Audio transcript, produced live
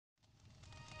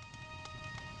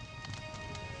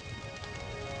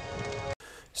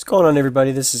What's going on,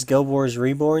 everybody? This is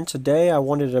GWReborn. Today I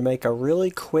wanted to make a really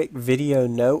quick video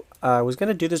note. I was going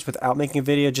to do this without making a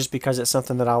video just because it's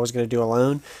something that I was going to do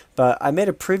alone, but I made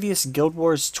a previous Guild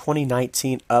Wars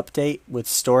 2019 update with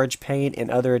storage pane and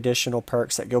other additional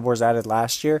perks that Guild Wars added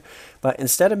last year. But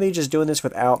instead of me just doing this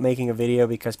without making a video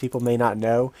because people may not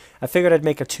know, I figured I'd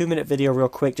make a 2-minute video real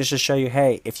quick just to show you,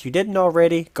 hey, if you didn't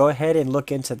already, go ahead and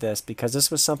look into this because this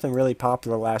was something really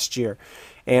popular last year.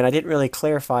 And I didn't really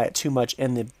clarify it too much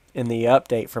in the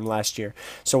update from last year.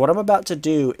 So what I'm about to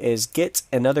do is get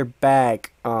another bag,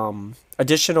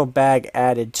 additional bag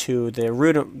added to the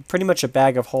root, pretty much a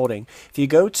bag of holding. If you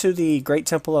go to the Great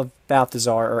Temple of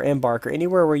Balthazar or Embark or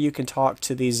anywhere where you can talk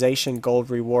to the Zacian Gold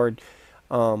Reward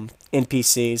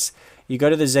NPCs, you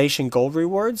go to the Zacian Gold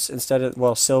Rewards instead of,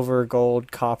 well, silver,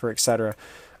 gold, copper, etc.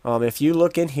 If you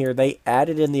look in here, they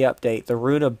added in the update the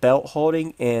rune of belt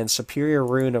holding and superior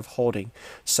rune of holding.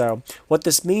 So what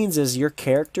this means is your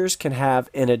characters can have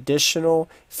an additional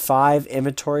 5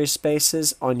 inventory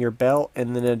spaces on your belt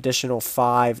and then an additional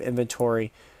 5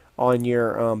 inventory on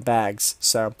your bags.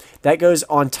 So that goes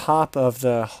on top of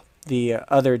the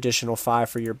other additional 5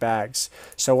 for your bags.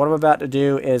 So what I'm about to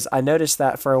do is, I noticed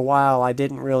that for a while I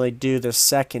didn't really do the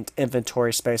second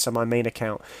inventory space on my main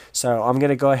account. So I'm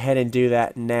going to go ahead and do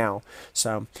that now.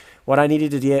 So what I needed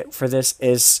to get for this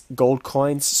is gold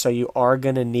coins. So you are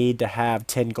going to need to have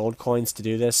 10 gold coins to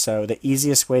do this. So the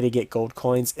easiest way to get gold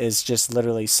coins is just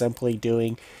literally simply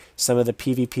doing some of the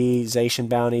PvP, Zacian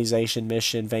Bounty, Zacian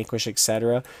Mission, Vanquish,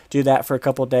 etc. Do that for a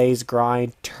couple days,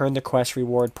 grind, turn the quest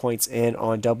reward points in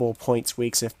on double points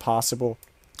weeks if possible.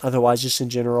 Otherwise, just in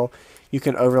general, you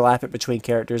can overlap it between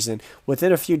characters, and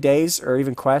within a few days or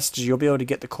even quests, you'll be able to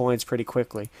get the coins pretty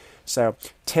quickly. So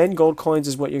 10 gold coins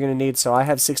is what you're going to need. So I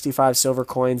have 65 silver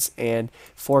coins and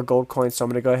 4 gold coins, so I'm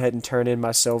going to go ahead and turn in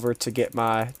my silver to get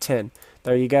my 10.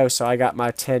 There you go. So I got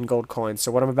my 10 gold coins.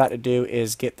 So what I'm about to do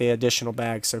is get the additional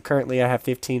bag. So currently I have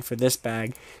 15 for this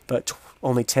bag, but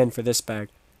only 10 for this bag.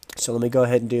 So let me go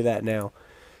ahead and do that now.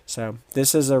 So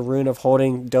this is a rune of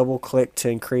holding. Double click to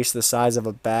increase the size of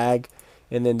a bag,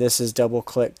 and then this is double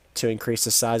click to increase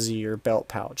the size of your belt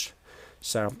pouch.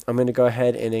 So I'm going to go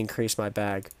ahead and increase my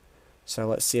bag. So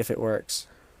let's see if it works.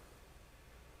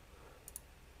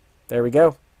 There we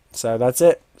go. So that's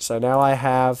it. So now I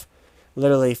have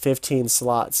literally 15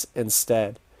 slots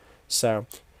instead. So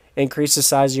increase the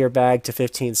size of your bag to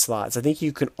 15 slots. I think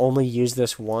you can only use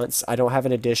this once. I don't have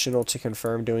an additional to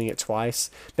confirm doing it twice.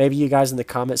 Maybe you guys in the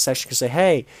comment section can say,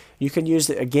 hey, you can use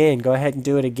it again. Go ahead and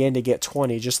do it again to get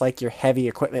 20, just like your heavy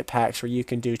equipment packs where you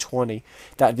can do 20.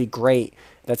 That'd be great.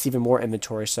 That's even more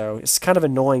inventory. So it's kind of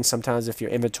annoying sometimes if your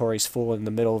inventory is full in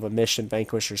the middle of a mission,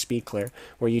 Vanquish, or Speed Clear,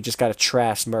 where you just got to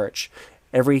trash merch.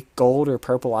 Every gold or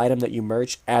purple item that you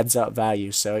merch adds up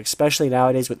value. So especially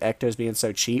nowadays with Ectos being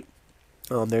so cheap,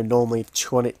 they're normally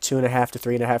 2.5 to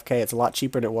 3.5K. It's a lot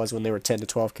cheaper than it was when they were 10 to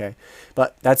 12K.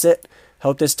 But that's it.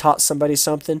 Hope this taught somebody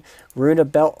something. Rune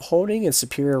of belt holding and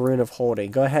superior rune of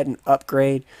holding. Go ahead and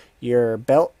upgrade your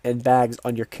belt and bags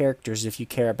on your characters if you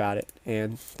care about it.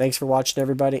 And thanks for watching,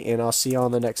 everybody, and I'll see you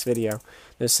on the next video.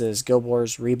 This is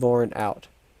GWReborn out.